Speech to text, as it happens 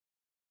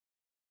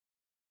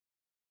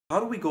How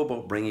do we go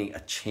about bringing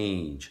a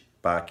change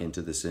back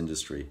into this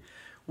industry?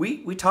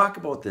 We talk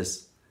about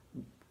this.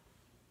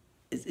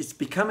 It's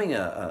becoming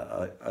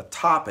a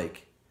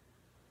topic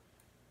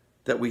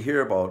that we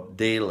hear about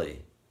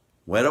daily.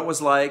 What it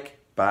was like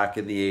back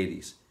in the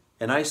 80s.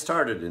 And I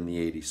started in the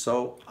 80s,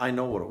 so I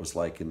know what it was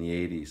like in the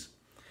 80s.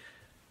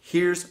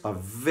 Here's a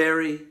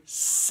very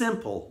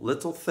simple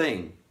little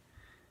thing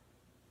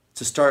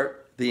to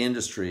start the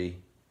industry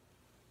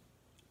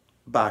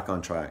back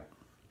on track.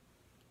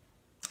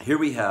 Here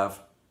we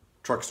have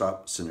truck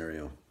stop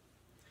scenario.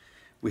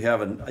 We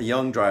have a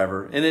young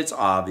driver, and it's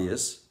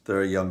obvious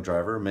they're a young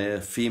driver,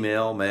 male,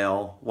 female,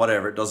 male,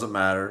 whatever, it doesn't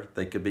matter.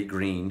 They could be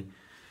green.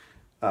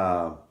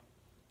 They're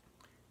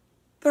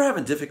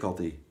having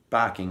difficulty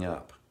backing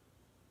up.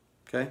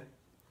 Okay?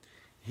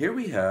 Here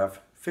we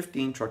have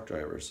 15 truck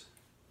drivers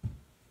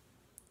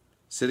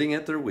sitting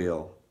at their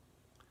wheel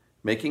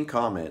making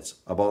comments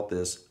about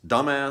this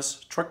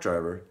dumbass truck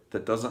driver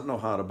that doesn't know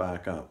how to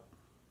back up.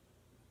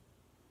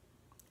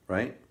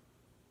 Right?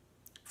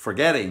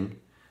 Forgetting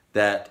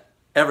that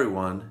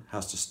everyone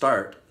has to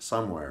start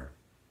somewhere.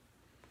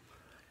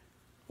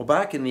 Well,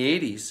 back in the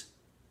 80s,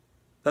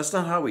 that's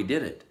not how we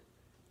did it.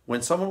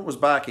 When someone was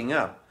backing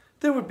up,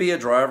 there would be a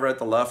driver at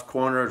the left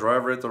corner, a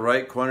driver at the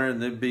right corner,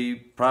 and there'd be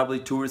probably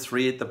 2 or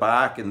 3 at the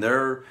back, and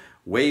they're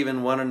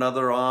waving one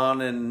another on,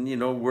 and you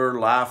know,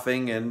 we're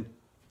laughing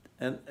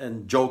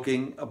and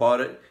joking about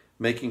it,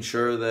 making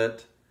sure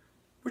that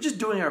we're just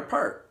doing our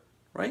part,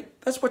 right?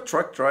 That's what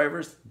truck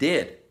drivers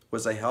did,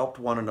 was they helped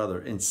one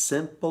another in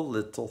simple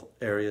little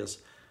areas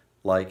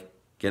like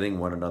getting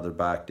one another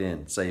backed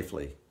in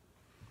safely.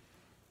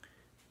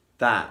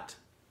 That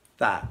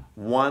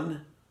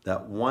one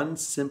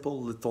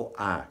simple little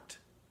act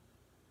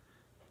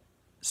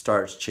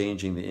starts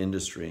changing the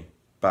industry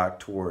back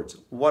towards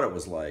what it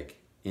was like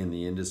in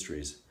the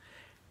industries.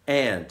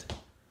 And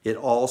it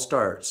all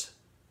starts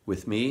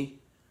with me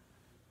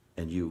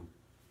and you.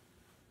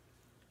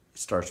 It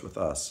starts with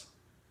us,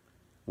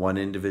 one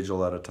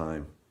individual at a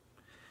time.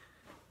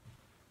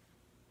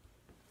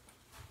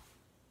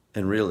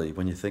 And really,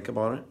 when you think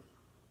about it,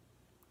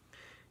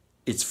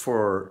 it's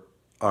for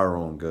our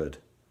own good.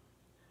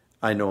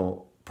 I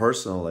know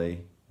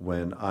personally,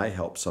 when I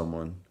help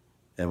someone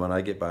and when I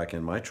get back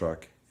in my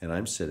truck and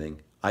I'm sitting,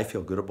 I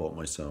feel good about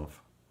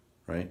myself,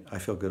 right? I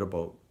feel good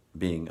about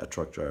being a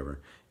truck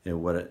driver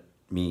and what it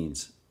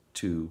means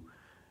to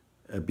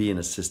be an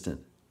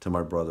assistant to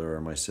my brother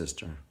or my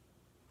sister.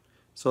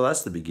 So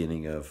that's the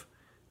beginning of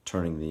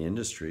turning the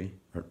industry,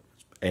 or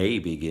a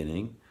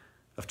beginning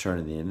of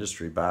turning the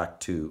industry back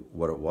to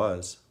what it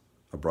was,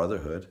 a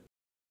brotherhood.